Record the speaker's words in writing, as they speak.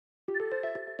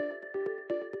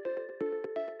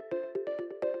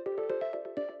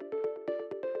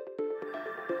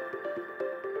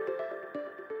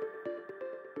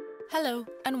Hello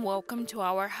and welcome to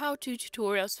our how-to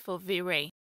tutorials for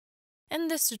VRay. In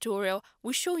this tutorial,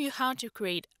 we show you how to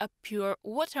create a pure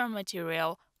water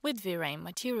material with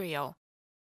VRayMtl.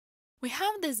 We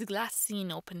have this glass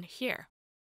scene open here.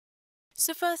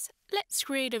 So first, let's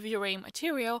create a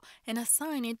VRayMtl and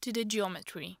assign it to the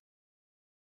geometry.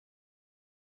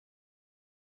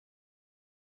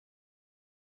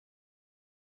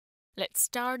 Let's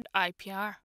start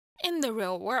IPR. In the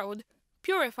real world,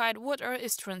 purified water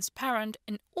is transparent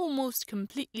and almost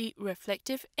completely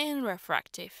reflective and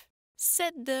refractive.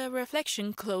 Set the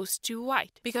reflection close to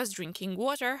white, because drinking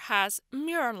water has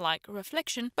mirror-like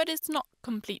reflection, but it's not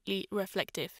completely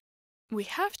reflective. We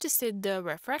have to set the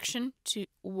refraction to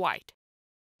white.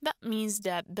 That means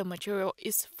that the material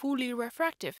is fully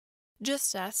refractive,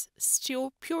 just as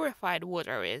still purified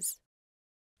water is.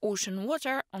 Ocean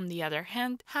water, on the other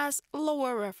hand, has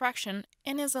lower refraction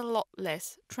and is a lot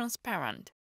less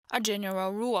transparent. A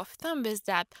general rule of thumb is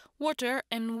that water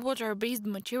and water-based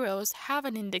materials have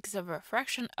an index of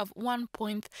refraction of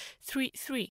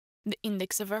 1.33. The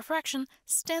index of refraction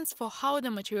stands for how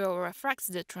the material refracts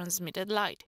the transmitted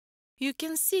light. You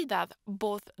can see that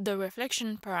both the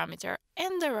reflection parameter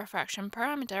and the refraction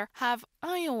parameter have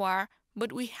IOR,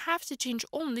 but we have to change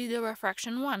only the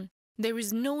refraction one. There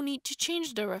is no need to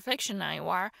change the reflection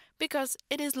IOR because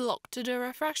it is locked to the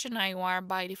refraction IOR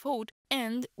by default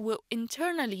and will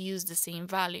internally use the same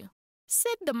value.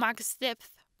 Set the max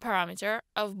depth parameter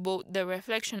of both the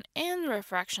reflection and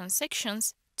refraction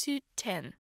sections to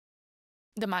 10.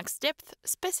 The max depth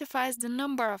specifies the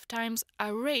number of times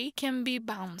a ray can be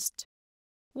bounced.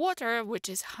 Water, which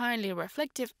is highly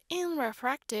reflective and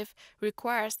refractive,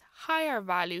 requires higher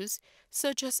values,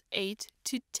 such as 8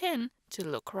 to 10, to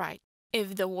look right.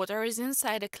 If the water is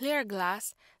inside a clear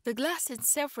glass, the glass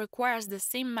itself requires the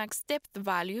same max depth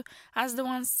value as the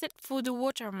one set for the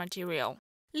water material.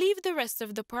 Leave the rest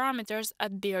of the parameters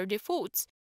at their defaults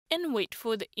and wait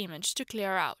for the image to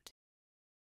clear out.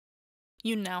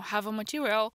 You now have a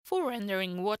material for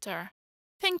rendering water.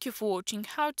 Thank you for watching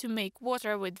how to make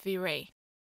water with VRay.